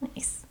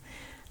 Nice.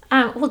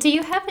 Well, do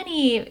you have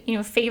any,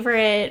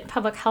 favorite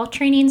public health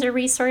trainings or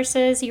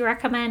resources you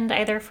recommend,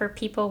 either for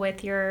people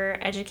with your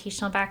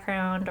educational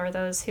background or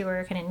those who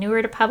are kind of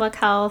newer to public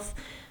health?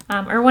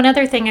 Or one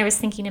other thing I was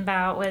thinking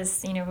about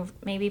was,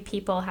 maybe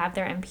people have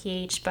their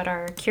MPH but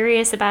are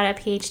curious about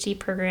a PhD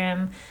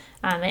program,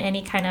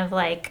 any kind of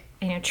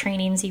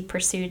trainings you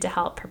pursued to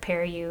help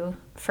prepare you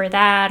for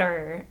that,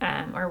 or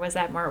was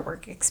that more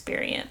work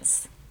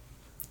experience?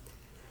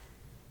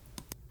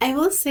 I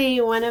will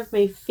say one of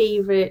my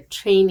favorite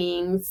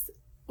trainings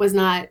was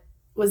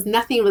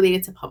nothing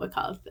related to public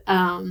health.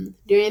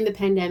 During the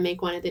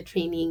pandemic, one of the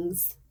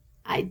trainings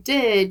I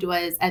did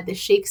was at the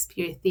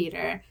Shakespeare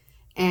Theater,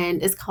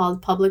 and it's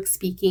called Public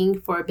Speaking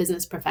for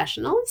Business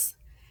Professionals.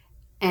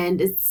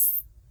 And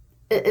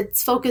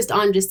it's focused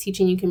on just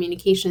teaching you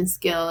communication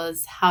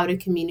skills, how to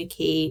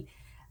communicate,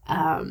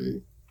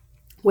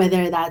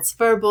 whether that's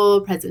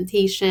verbal,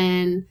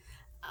 presentation,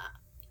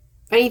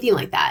 or anything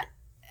like that.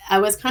 I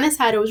was kind of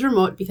sad it was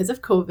remote because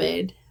of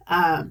COVID.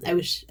 I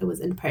wish it was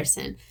in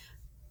person.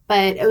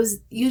 But it was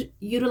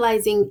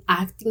utilizing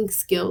acting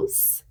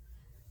skills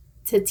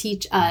to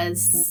teach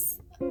us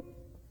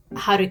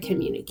how to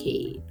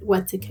communicate,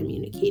 what to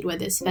communicate,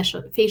 whether it's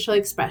facial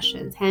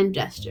expressions, hand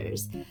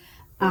gestures.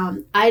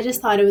 I just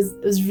thought it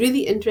was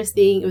really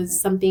interesting. It was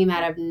something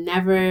that I've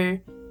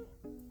never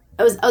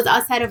I was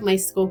outside of my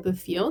scope of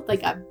field.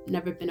 Like I've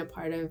never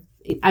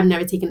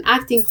taken an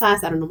acting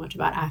class. I don't know much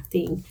about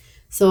acting.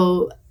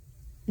 So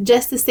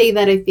just to say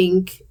that I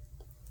think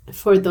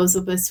for those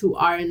of us who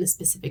are in a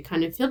specific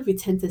kind of field, we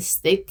tend to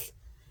stick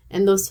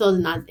in those fields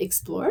and not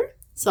explore.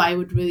 So I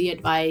would really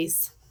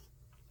advise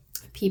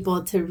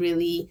people to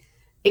really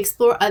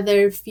explore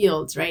other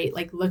fields, right?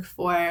 Like look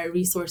for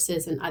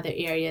resources in other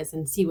areas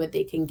and see what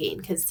they can gain.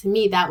 Because to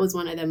me, that was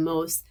one of the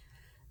most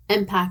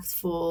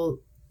impactful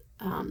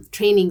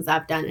trainings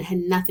I've done. It had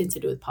nothing to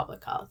do with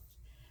public health.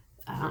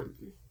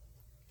 And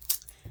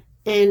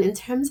in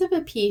terms of a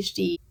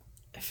PhD,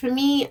 for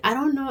me, I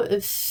don't know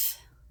if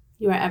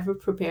you are ever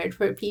prepared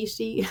for a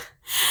PhD,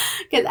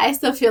 because I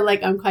still feel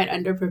like I'm quite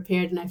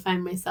underprepared, and I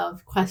find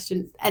myself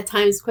at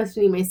times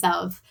questioning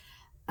myself.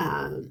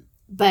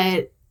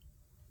 But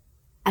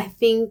I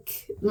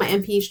think my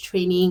MPH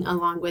training,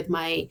 along with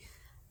my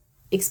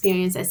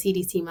experience at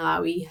CDC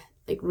Malawi,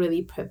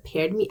 really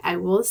prepared me. I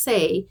will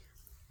say,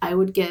 I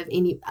would give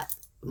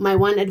my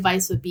one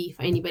advice would be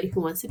for anybody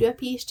who wants to do a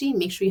PhD,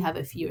 make sure you have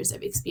a few years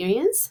of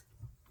experience,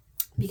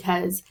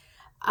 because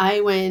I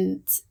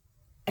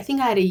think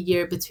I had a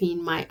year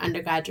between my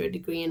undergraduate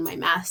degree and my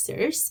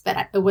master's,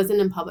 but it wasn't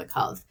in public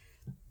health.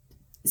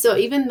 So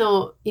even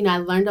though, I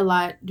learned a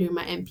lot during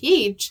my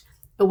MPH,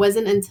 it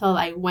wasn't until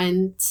I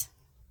went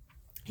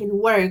and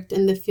worked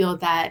in the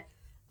field that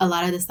a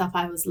lot of the stuff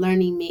I was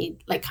learning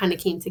kind of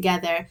came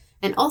together.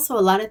 And also a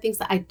lot of things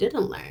that I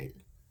didn't learn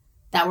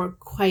that were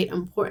quite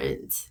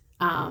important.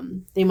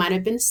 They might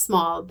have been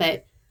small,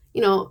 but,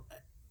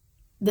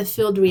 the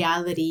field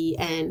reality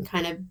and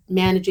kind of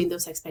managing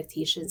those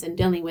expectations and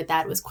dealing with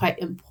that was quite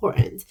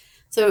important.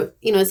 So,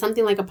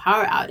 something like a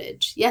power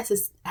outage, yes, it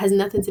has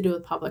nothing to do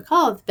with public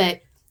health,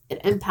 but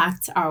it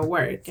impacts our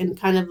work, and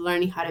kind of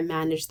learning how to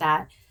manage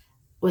that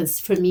was,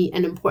 for me,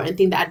 an important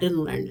thing that I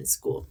didn't learn in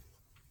school.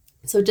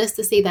 So just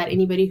to say that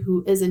anybody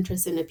who is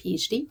interested in a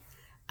PhD,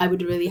 I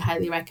would really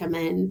highly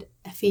recommend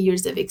a few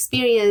years of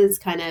experience,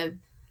 kind of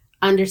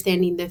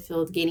understanding the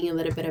field, gaining a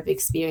little bit of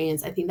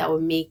experience. I think that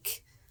will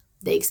make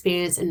the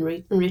experience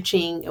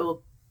enriching. It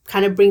will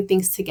kind of bring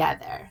things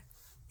together.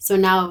 So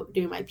now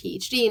during my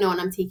PhD, when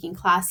I'm taking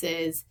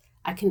classes,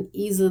 I can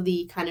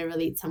easily kind of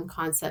relate some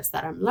concepts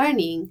that I'm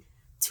learning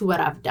to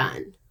what I've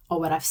done or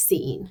what I've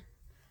seen.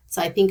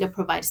 So I think it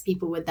provides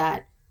people with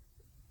that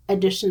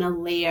additional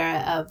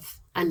layer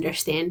of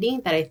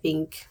understanding that I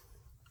think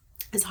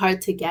is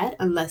hard to get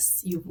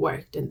unless you've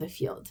worked in the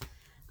field.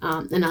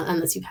 And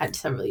unless you've had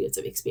several years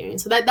of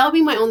experience. So that would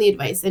be my only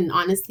advice. And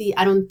honestly,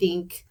 I don't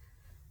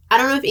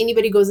know if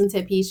anybody goes into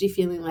a PhD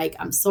feeling like,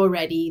 I'm so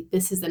ready,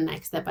 this is the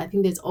next step. I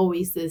think there's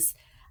always this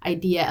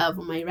idea of,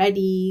 am I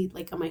ready?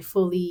 Like, am I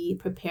fully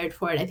prepared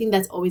for it? I think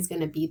that's always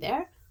going to be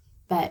there.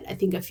 But I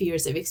think a few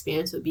years of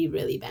experience would be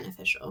really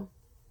beneficial.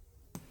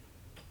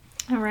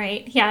 All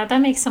right. Yeah, that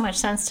makes so much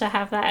sense to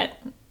have that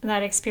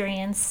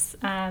experience,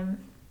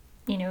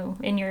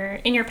 in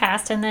your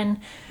past. And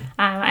then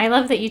I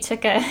love that you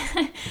took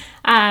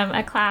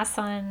a class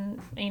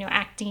on,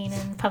 acting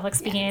and public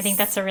speaking. Yes. I think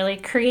that's a really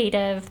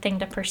creative thing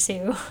to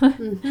pursue.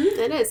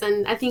 It is.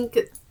 And I think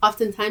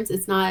oftentimes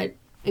it's not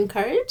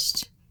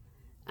encouraged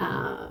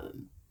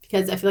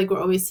because I feel like we're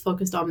always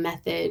focused on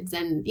methods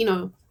and,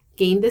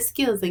 gain the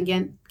skills and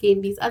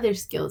gain these other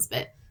skills.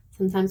 But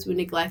sometimes we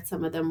neglect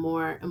some of the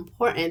more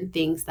important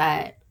things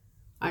that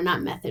are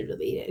not method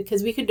related,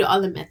 because we could do all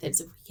the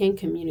methods. If we can't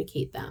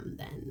communicate them,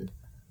 then,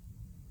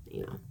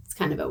 it's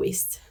kind of a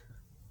waste.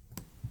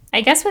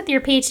 I guess with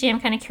your PhD,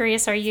 I'm kind of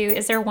curious,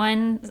 is there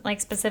one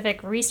like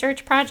specific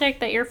research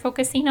project that you're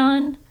focusing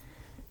on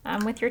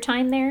with your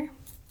time there?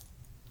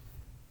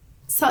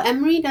 So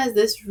Emory does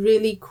this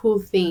really cool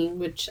thing,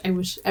 which I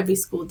wish every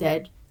school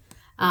did.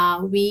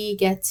 We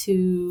get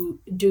to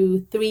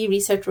do 3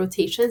 research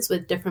rotations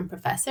with different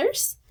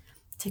professors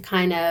to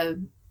kind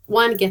of,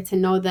 1, get to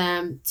know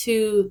them,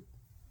 2,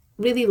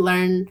 really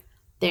learn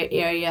their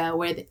area,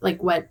 where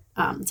what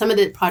some of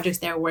the projects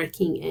they're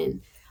working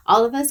in.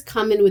 All of us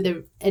come in with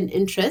an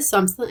interest. So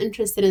I'm still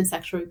interested in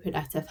sexual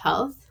reproductive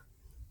health,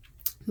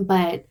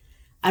 but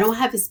I don't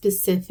have a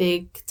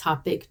specific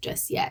topic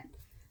just yet.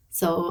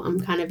 So I'm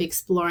kind of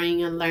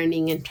exploring and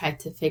learning and trying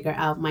to figure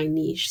out my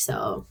niche.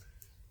 So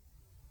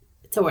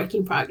it's a work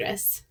in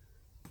progress.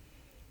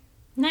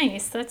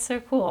 Nice. That's so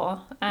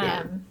cool.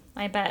 Yeah.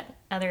 I bet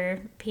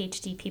other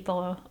PhD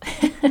people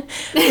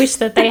wish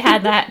that they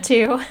had that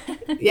too.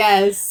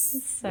 Yes.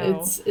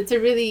 So it's a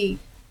really,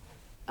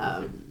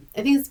 I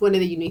think it's one of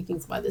the unique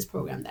things about this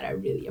program that I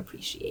really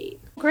appreciate.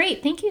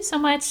 Great. Thank you so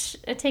much,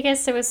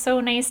 Tegus. It was so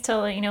nice to,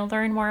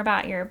 learn more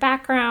about your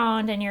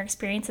background and your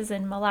experiences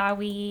in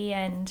Malawi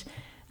and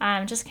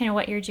just kind of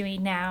what you're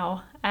doing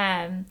now.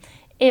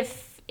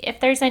 If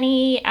there's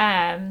any,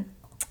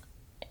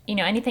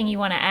 anything you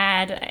want to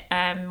add,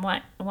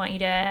 want you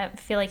to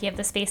feel like you have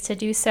the space to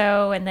do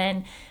so. And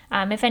then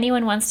if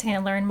anyone wants to kind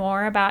of learn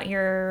more about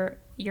your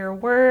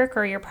work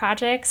or your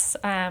projects,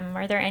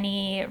 are there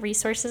any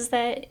resources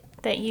that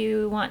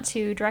you want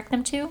to direct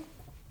them to?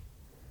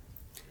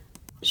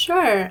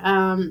 Sure.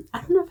 I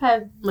don't know if I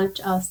have much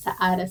else to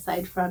add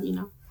aside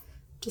from,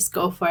 just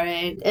go for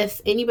it. If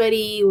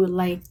anybody would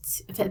like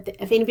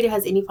to, if anybody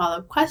has any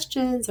follow-up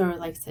questions or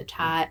likes to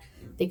chat,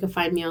 they can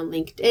find me on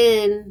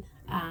LinkedIn.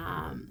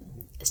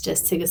 It's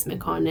just Tegus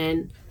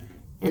Mekonnen,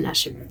 and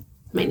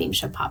my name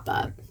should pop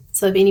up.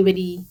 So if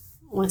anybody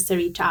wants to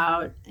reach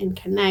out and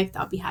connect,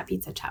 I'll be happy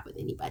to chat with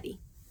anybody.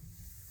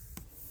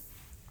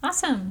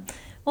 Awesome.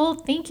 Well,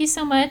 thank you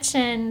so much.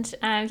 And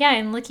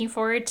I'm looking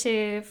forward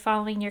to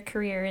following your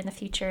career in the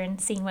future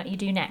and seeing what you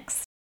do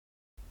next.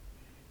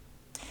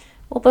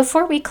 Well,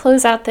 before we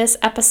close out this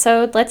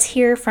episode, let's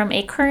hear from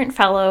a current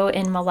fellow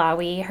in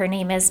Malawi. Her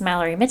name is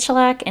Mallory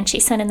Michalak, and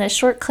she sent in this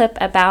short clip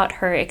about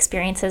her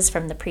experiences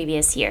from the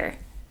previous year.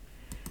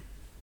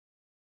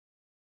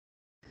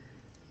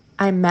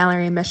 I'm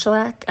Mallory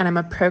Michalak, and I'm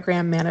a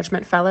program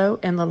management fellow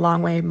in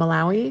Lilongwe,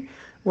 Malawi,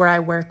 where I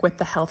work with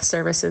the Health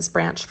Services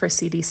branch for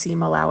CDC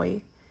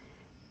Malawi.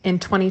 In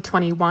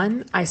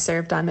 2021, I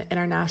served on the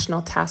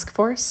International Task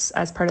Force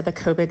as part of the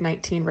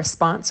COVID-19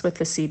 response with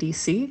the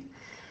CDC.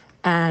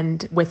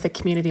 And with the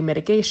Community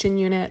Mitigation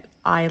Unit,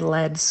 I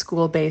led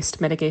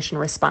school-based mitigation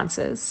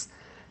responses.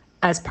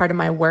 As part of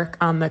my work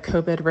on the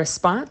COVID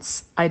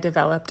response, I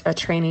developed a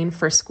training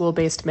for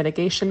school-based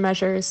mitigation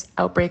measures,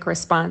 outbreak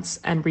response,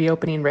 and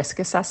reopening risk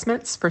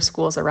assessments for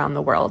schools around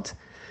the world.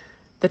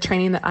 The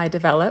training that I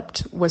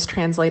developed was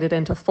translated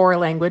into 4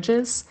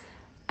 languages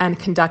and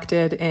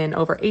conducted in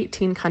over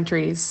 18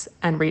 countries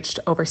and reached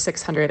over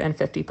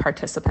 650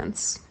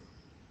 participants.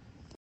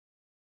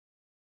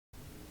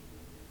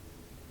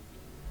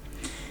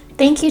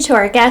 Thank you to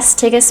our guests,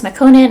 Tegus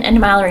Mekonnen and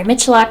Mallory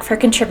Michalak, for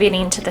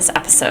contributing to this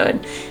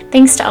episode.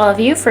 Thanks to all of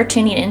you for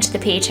tuning into the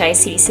PHI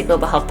CDC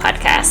Global Health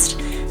Podcast.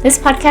 This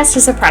podcast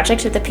is a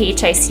project of the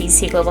PHI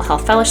CDC Global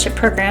Health Fellowship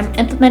Program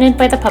implemented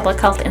by the Public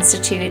Health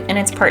Institute and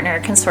its partner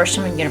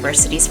Consortium of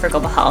Universities for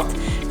Global Health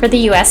for the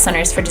U.S.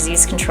 Centers for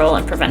Disease Control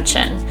and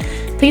Prevention.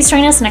 Please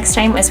join us next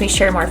time as we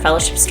share more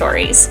fellowship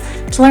stories.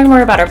 To learn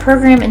more about our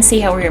program and see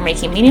how we are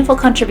making meaningful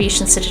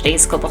contributions to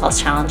today's global health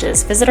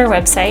challenges, visit our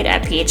website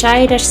at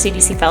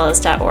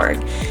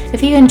phi-cdcfellows.org.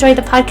 If you enjoyed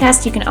the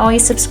podcast, you can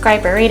always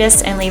subscribe or rate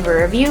us and leave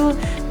a review,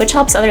 which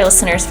helps other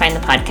listeners find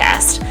the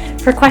podcast.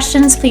 For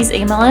questions, please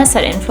email us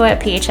at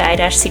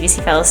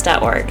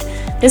info@phi-cdcfellows.org.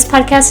 This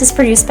podcast is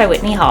produced by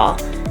Whitney Hall.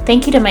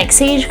 Thank you to Mike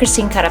Sage,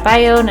 Christine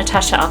Caraballo,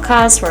 Natasha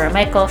Alcaz, Laura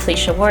Michael,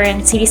 Felicia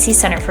Warren, CDC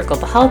Center for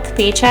Global Health,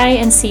 PHI,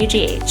 and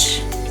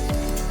CUGH.